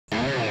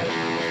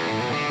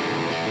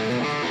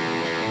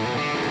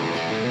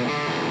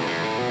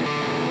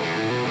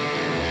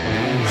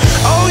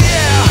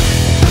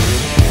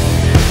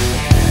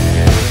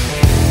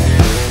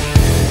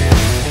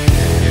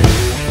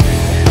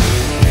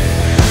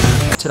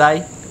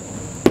today,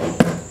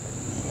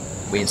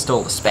 we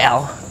installed the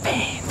SPAL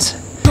fans.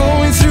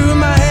 Going through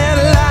my head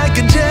like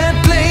a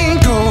jet plane,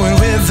 going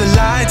with the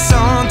lights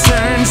on.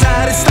 Turns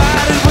out it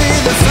started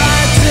with a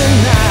fight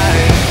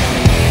tonight.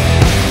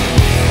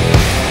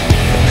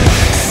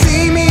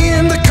 See me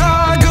in the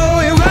car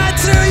going right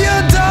to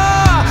your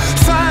door.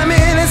 5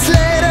 minutes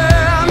later,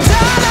 I'm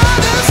down on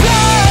the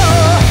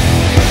floor.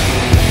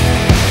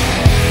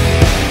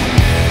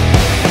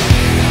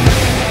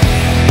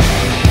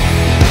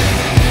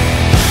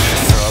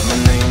 Thought my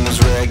name was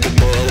Reggae,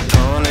 better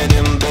pawn it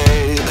in,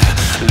 babe.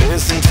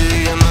 Listen to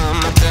your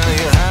mama tell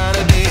you how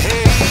to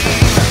behave.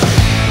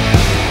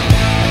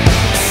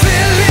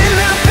 Filling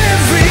up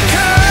every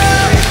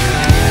cup.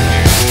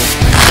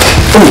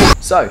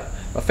 So,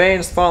 my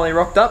fan's finally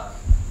rocked up.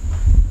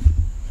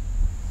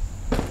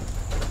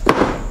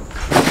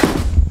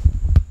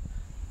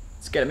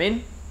 Let's get them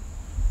in,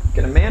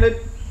 get them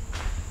mounted,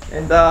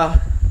 and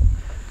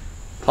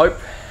hope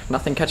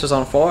nothing catches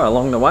on fire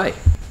along the way.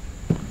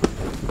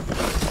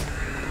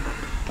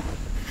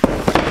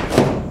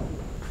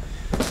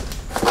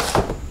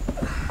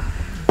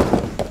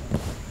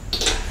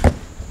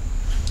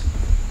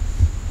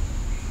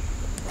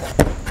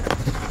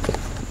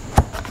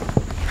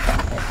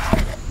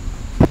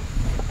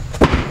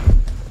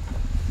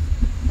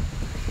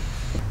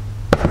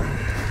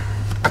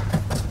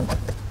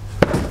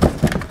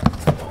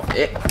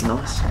 Yeah,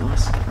 nice,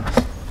 nice.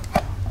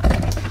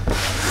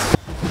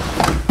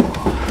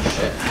 Oh,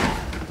 shit.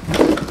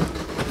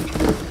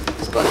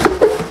 It's got it.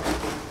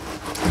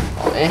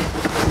 Oh, man.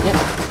 Yep.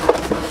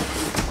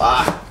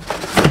 Ah.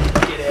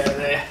 Get out of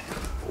there.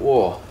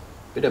 Whoa.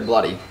 Bit of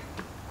bloody.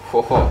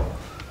 Whoa.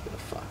 Bit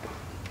of fuck.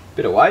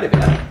 Bit of weight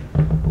about it.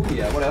 Oh,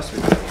 yeah, what else we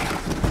got?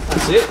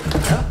 That's it.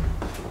 Yeah.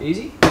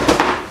 Easy.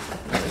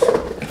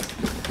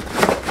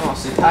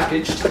 Nicely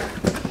packaged.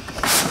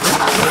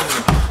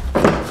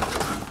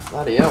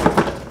 Bloody hell.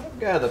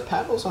 Look at the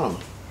paddles on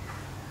them.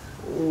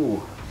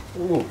 Ooh,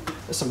 ooh,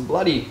 there's some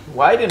bloody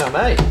weight in them,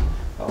 eh?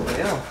 Holy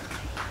hell.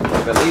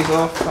 Bugger these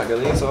off,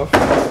 bugger these off.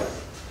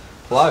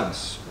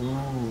 Plugs.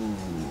 Ooh.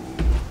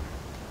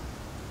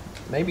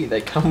 Maybe they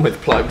come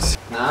with plugs.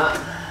 Nah.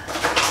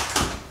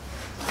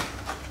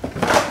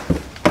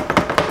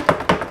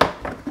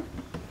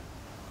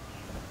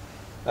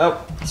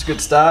 Oh, it's a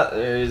good start.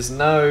 There's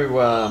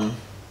no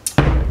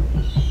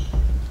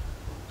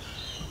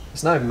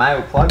there's no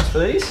male plugs for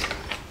these,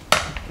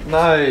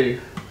 no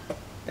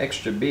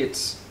extra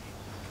bits,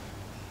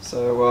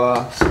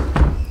 so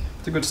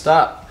it's a good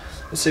start.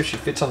 Let's see if she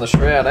fits on the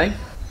shroud, eh?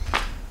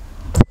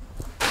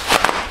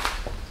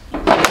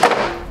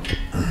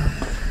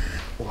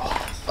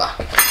 Oh,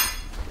 fuck.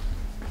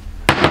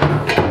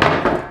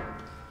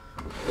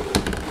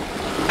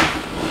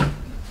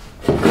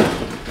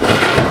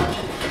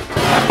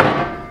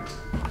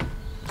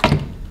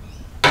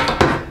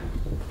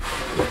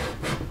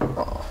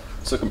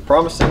 It's looking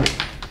promising.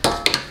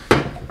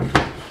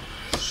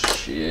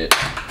 Shit.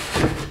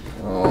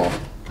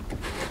 Oh.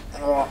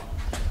 Oh.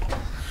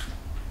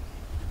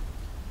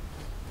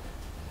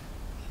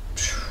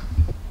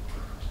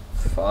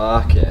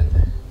 Fuck it.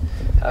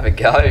 Have a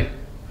go.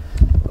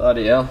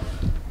 Bloody hell.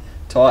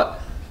 Tight.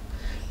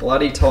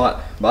 Bloody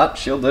tight. But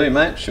she'll do,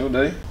 mate. She'll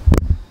do.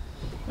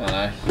 I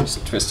know.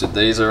 Just twisted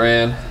these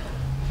around.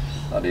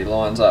 Bloody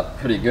lines up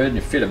pretty good.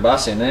 You fit a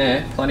bus in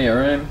there. Plenty of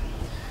room.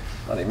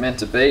 Bloody meant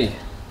to be.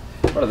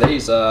 What are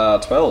these?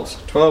 12s.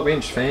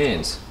 12-inch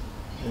fans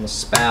on the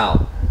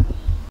SPAL.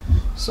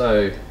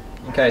 So,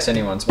 in case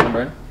anyone's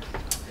wondering,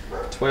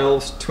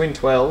 12s, twin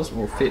 12s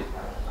will fit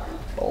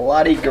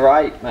bloody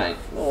great, mate.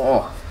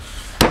 Oh.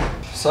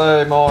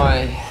 So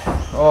my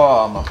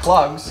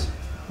plugs,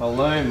 my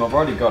loom, I've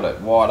already got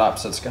it wired up,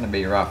 so it's going to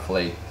be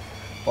roughly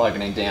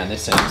plugging down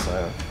this end.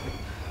 So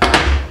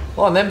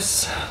line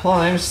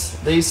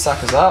these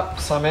suckers up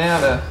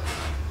somehow to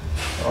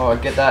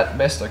get that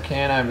best I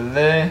can over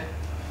there.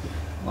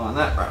 Line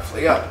that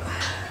roughly up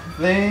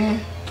there.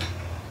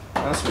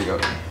 What else we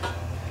got?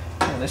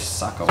 Oh, this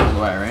sucker all the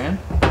way around.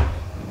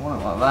 You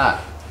want it like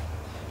that.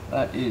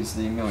 That is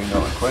the $1 million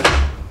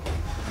question.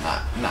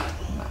 Nah.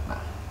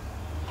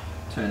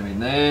 Turn them in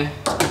there.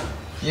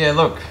 Yeah,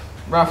 look,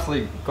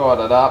 roughly got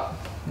it up.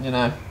 You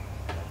know,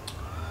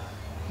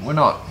 we're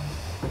not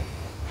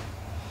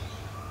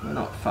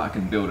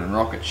fucking building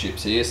rocket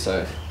ships here,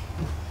 so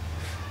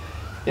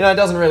you know, it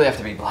doesn't really have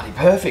to be bloody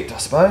perfect, I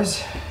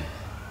suppose.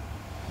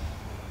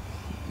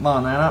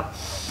 Line that up.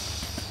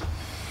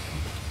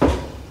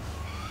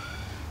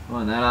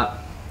 Line that up.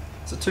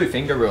 It's a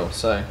 2-finger rule,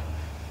 so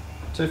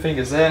 2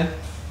 fingers there,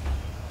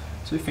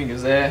 2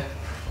 fingers there,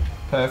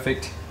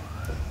 perfect.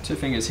 2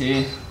 fingers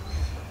here.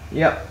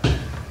 Yep.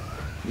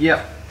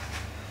 Yeah,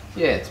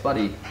 it's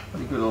bloody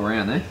good all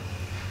around there.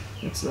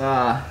 It's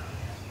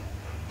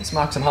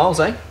marks and holes,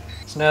 eh?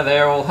 So now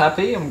they're all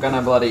happy, I'm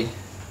gonna bloody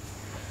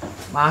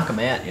mark them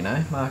out, you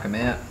know, mark them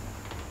out.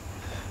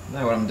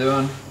 Know what I'm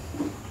doing.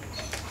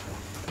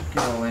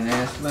 Get all in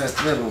there,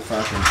 let all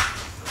fucking,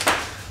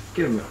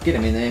 get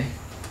them in there.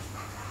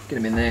 Get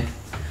them in there.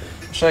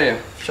 show you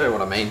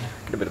what I mean.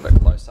 Get a bit of a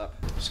close up.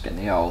 Just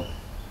getting the old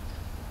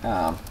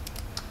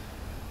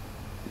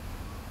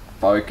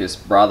focus,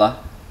 brother.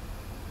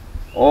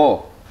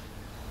 Or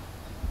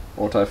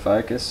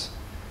autofocus.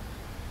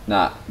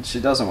 Nah, she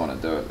doesn't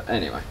want to do it.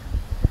 Anyway,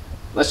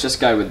 let's just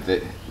go with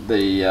the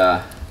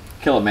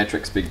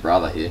Kilometrics big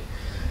brother here.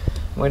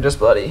 We're just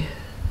bloody.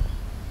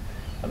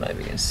 I don't know if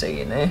you can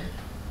see in there.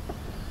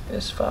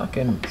 Just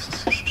fucking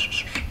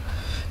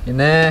in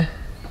there,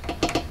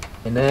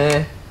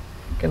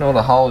 getting all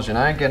the holes, you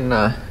know, getting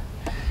a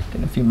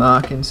few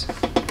markings.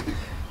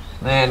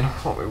 Then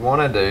what we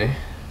want to do,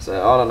 so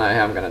I don't know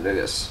how I'm going to do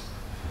this.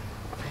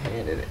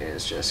 Handed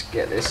is just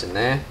get this in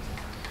there.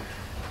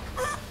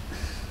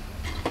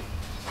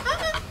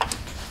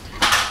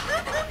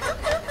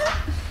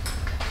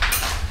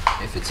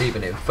 If it's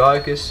even in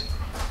focus,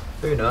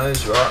 who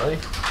knows, rightly.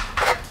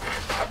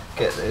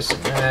 Get this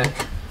in there.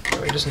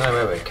 So we just know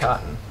where we're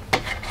cutting.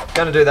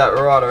 Going to do that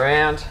right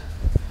around.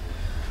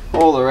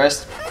 All the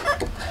rest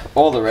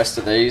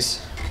of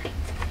these,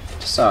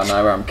 just so I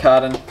know where I'm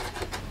cutting.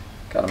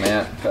 Cut them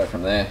out, go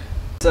from there.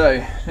 So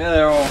now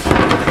they're all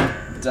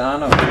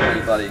done. I've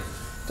already bloody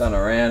done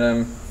around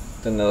them.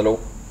 Done the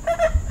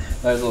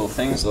those little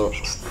things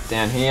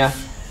down here.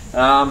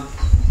 I'm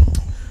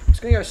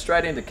just gonna go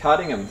straight into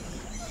cutting them,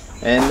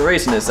 and the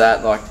reason is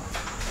that like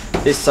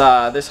this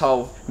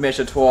whole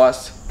measure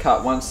twice,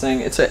 cut once thing.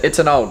 It's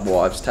an old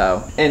wives'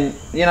 tale, and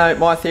you know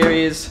my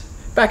theory is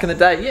back in the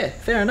day, yeah,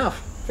 fair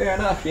enough.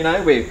 You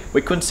know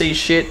we couldn't see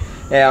shit.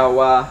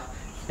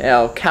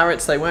 Our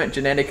carrots, they weren't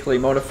genetically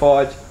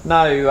modified.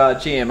 No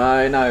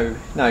GMO, no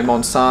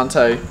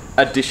Monsanto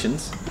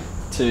additions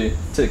to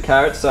the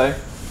carrots. So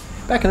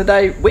back in the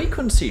day, we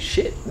couldn't see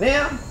shit.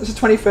 Now, this is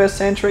 21st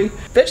century.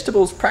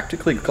 Vegetables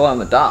practically glow in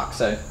the dark.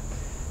 So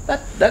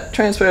that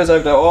transfers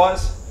over to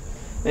eyes.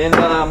 And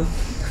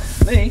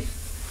me,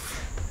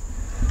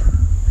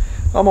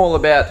 I'm all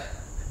about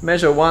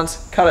measure once,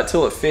 cut it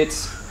till it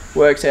fits.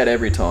 Works out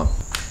every time.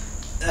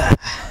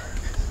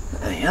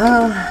 There you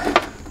are.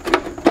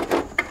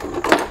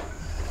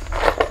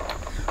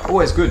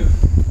 Always good.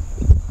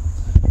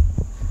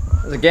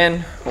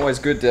 Again, always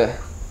good to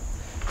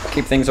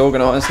keep things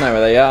organised, know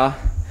where they are.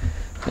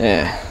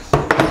 Yeah,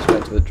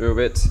 straight to the drill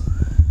bits.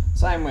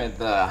 Same with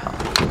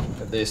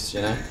this,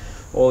 you know,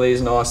 all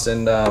these nice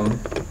and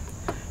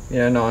you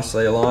know,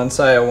 nicely aligned.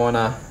 Say I want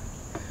a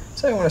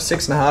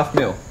 6.5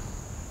 mil.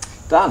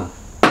 Done.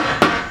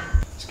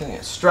 Just gonna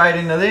get straight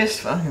into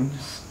this. Fucking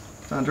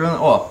start drilling.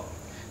 Oh,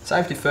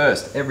 safety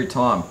first every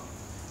time.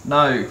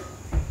 No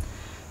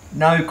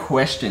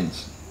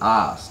questions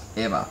asked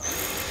ever.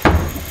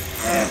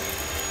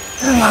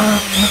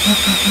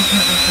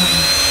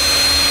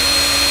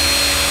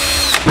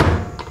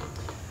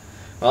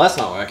 Well, that's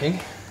not working.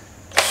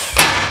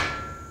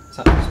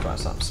 Let's try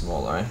something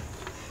smaller, eh?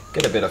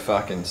 Get a bit of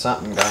fucking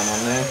something going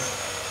on there.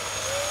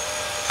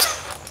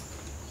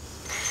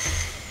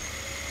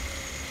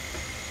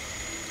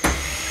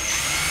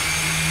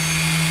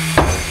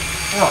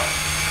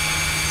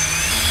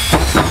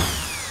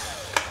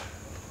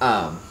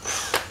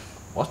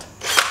 What?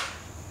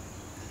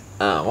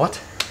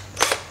 What?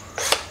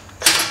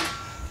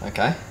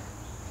 Okay.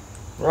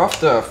 We're off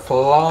to a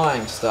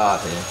flying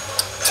start here.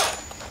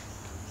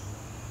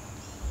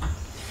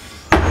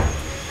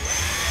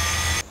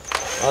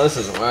 Oh, this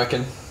isn't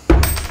working.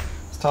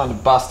 It's time to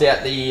bust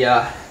out the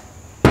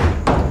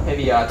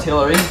heavy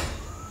artillery.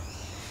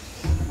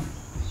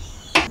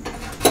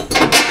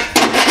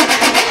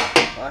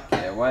 Fuck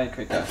yeah, way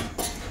quicker.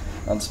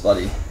 I'll just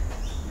bloody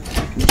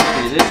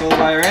do this all the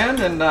way around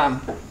and I'll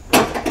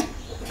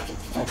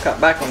cut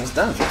back when it's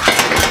done.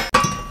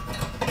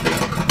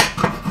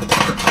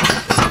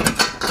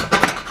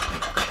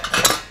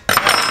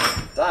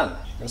 Done.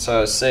 And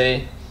so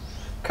see,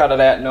 cut it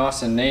out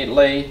nice and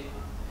neatly.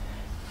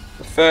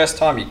 The first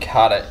time you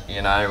cut it,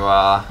 you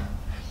know,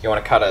 you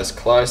want to cut it as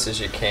close as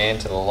you can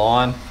to the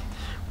line,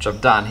 which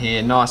I've done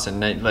here, nice and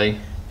neatly.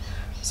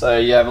 So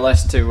you have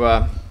less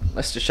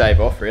to shave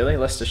off, really,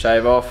 less to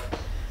shave off.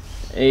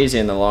 Easy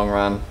in the long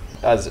run,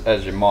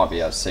 as you might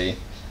be able to see,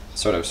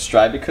 sort of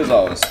straight, because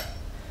I was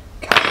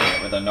cutting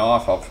it with a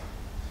knife. I've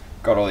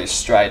got all these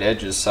straight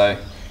edges, so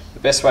the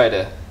best way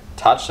to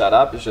touch that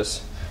up is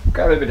just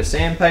grab a bit of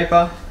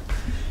sandpaper.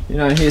 You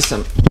know, here's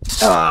some,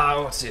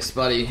 what's this,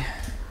 buddy?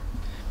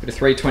 Bit of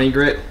 320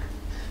 grit.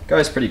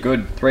 Goes pretty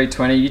good,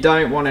 320. You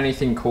don't want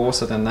anything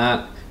coarser than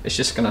that. It's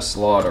just gonna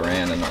slide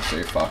around and not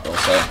do fuck all.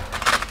 So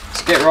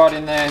just get right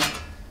in there,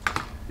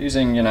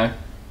 using, you know,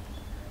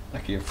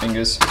 like your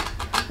fingers,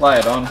 lay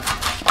it on, and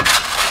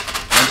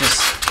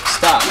just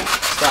start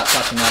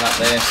touching that up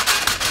there.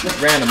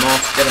 Round them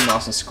off, get them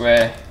nice and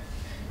square.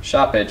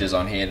 Sharp edges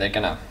on here, they're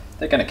gonna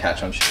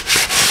catch on shit.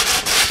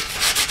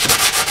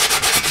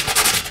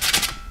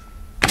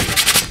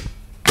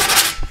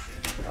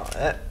 Like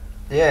that.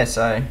 Yeah,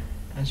 so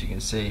as you can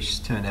see, she's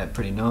turned out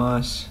pretty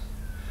nice.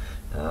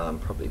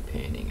 Probably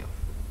panning a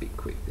bit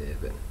quick there,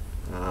 but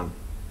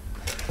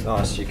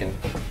nice. You can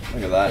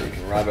look at that. You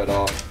can rub it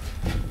off.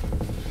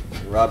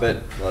 Rub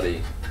it,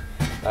 bloody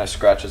no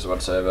scratches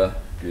whatsoever.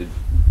 Good.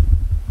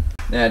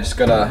 Now just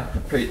gotta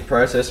repeat the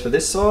process for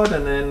this side,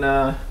 and then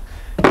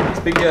these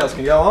big girls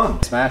can go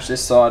on. Smash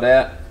this side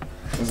out.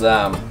 It was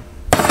a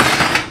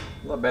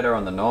lot better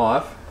on the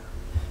knife.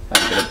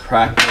 Had a bit of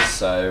practice,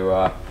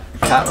 so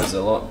cut was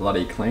a lot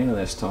bloody cleaner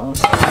this time.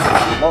 So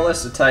a lot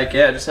less to take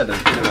out. Just had a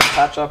bit of a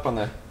touch up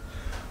on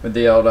with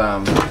the old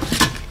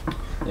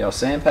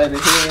sandpaper here,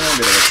 a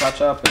bit of a touch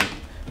up, and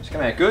it's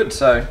come out good.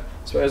 So I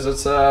suppose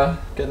let's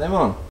get them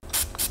on.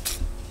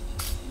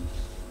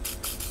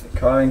 The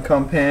coating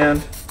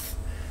compound.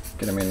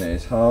 Get them in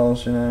these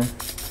holes, you know.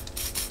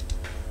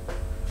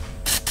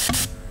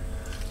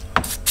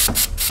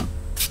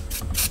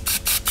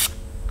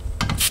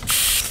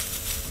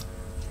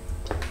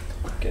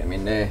 Get them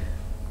in there.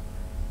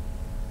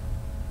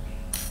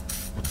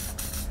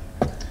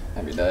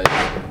 Happy days.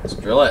 Let's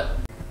drill it.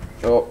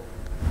 Drill.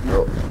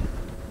 Drill.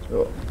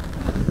 Drill.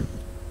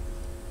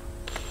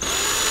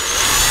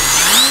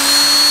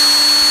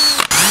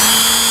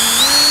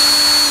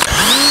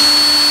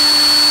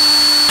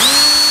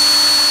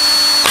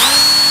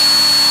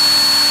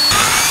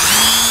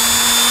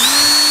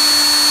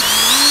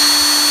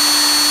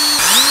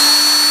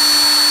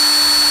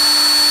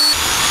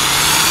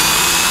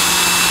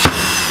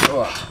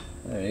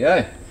 There you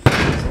go.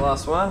 That's the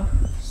last one.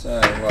 So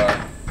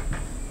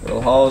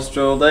little holes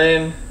drilled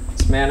in.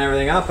 Let's mount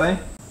everything up, eh?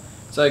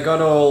 So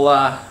got all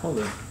the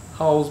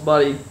holes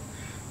bloody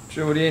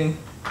drilled in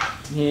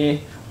here.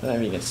 I don't know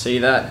if you can see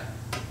that.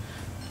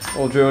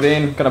 All drilled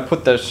in. Gonna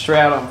put the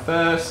shroud on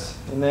first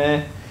in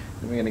there.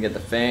 Then we're gonna get the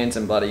fans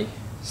and bloody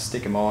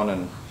stick them on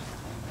and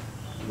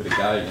give it a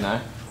go, you know.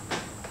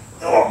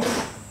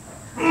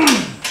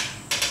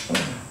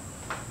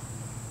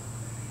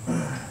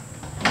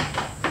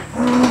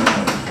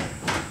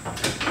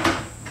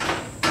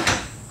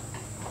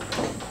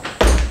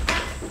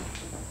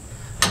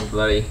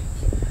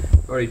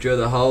 Already drill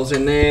the holes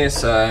in there,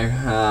 so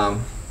get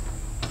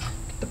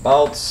the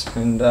bolts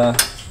and get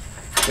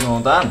them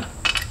all done.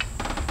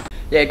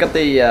 Yeah, got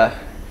the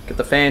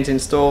fans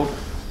installed.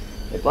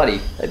 They bloody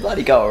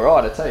go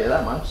alright, I tell you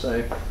that much.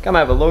 So come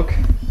have a look.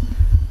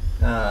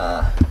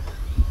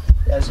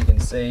 As you can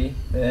see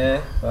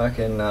there,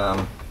 fucking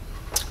not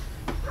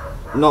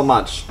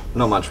much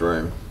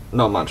room.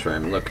 Not much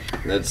room. Look,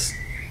 that's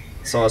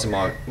the size of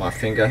my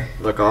finger.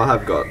 Look, I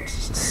have got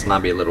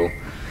snubby little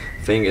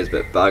fingers,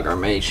 but bugger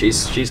me,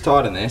 she's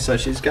tight in there, so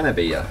she's gonna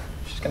be a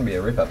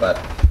ripper. But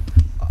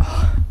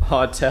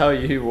I tell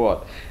you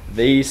what,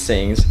 these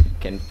things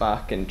can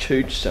fucking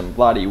chooch some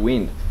bloody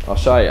wind. I'll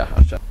show you.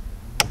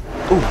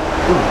 Ooh, ooh.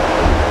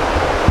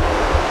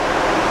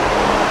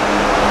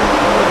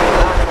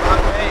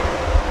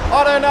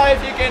 I don't know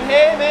if you can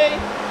hear me,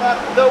 but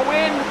the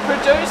wind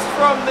produced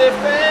from the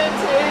fans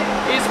here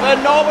is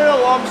phenomenal.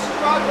 I'm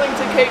struggling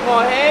to keep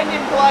my hand in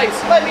place.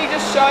 Let me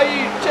just show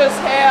you just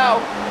how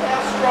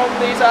strong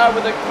these are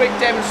with a quick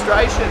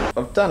demonstration.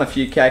 I've done a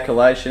few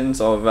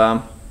calculations.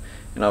 I've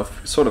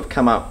sort of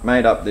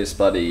made up this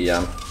bloody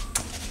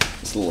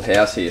this little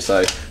house here.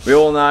 So we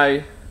all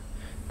know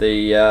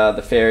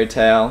the fairy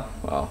tale.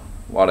 Well,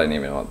 I don't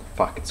even know what the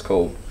fuck it's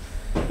called,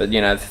 but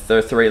you know,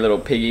 the three little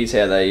piggies.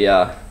 How they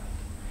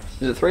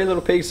is it three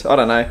little pigs? I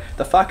don't know.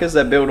 The fuckers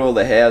that build all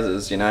the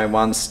houses, you know,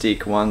 one's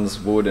stick, one's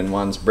wood, and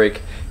one's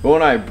brick. We all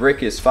know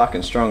brick is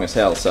fucking strong as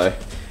hell. So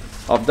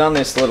I've done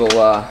this little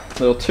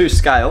two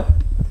scale,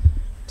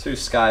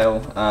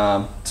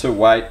 to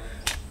weight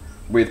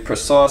with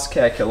precise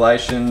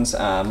calculations.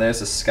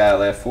 There's a scale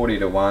there, 40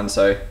 to 1.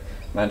 So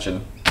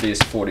imagine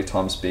this 40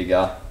 times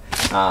bigger.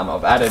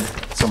 I've added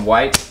some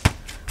weight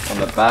on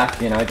the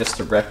back, you know, just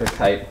to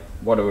replicate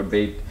what it would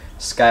be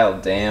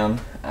scaled down.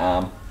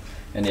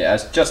 And yeah,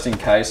 just in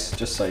case,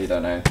 just so you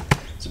don't know,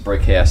 it's a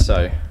brick house. So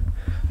I'm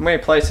going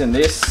to be placing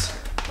this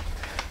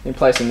in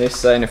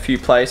a few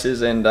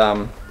places, and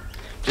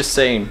just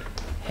seeing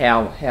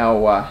how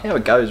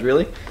it goes,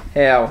 really,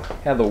 how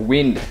the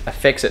wind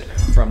affects it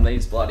from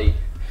these bloody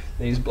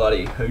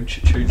hooch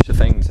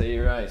things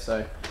here, eh? So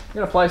I'm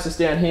going to place this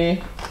down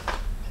here,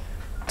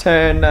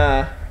 turn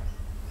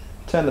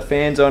the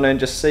fans on, and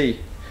just see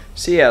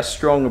how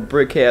strong a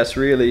brick house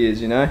really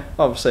is, you know.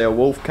 Obviously a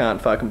wolf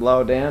can't fucking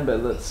blow it down,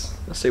 but let's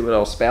see what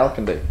old SPAL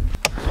can do.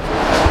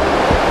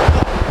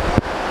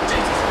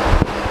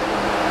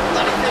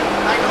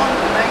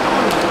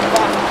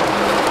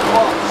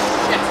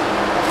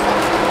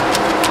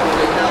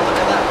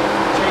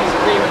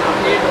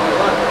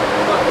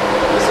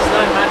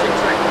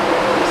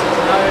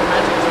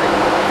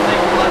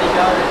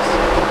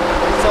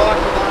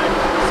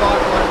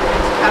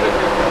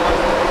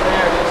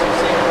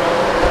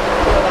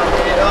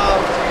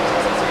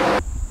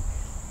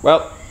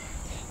 Well,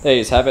 there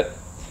you have it.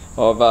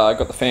 I've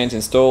got the fans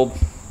installed.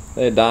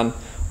 They're done.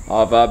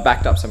 I've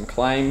backed up some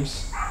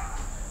claims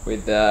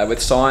with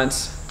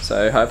science,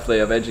 so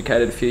hopefully I've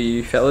educated a few of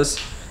you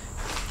fellas.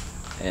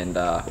 And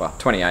well,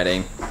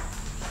 2018.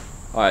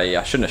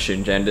 I shouldn't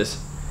assume genders.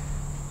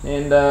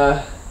 And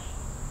there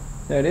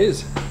it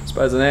is. I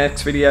suppose the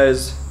next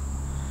video's,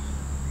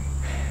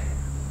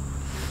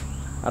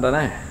 I don't know.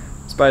 I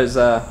suppose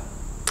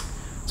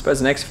suppose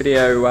the next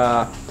video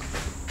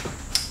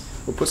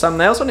we'll put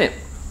something else on it.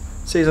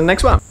 See you in the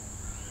next one.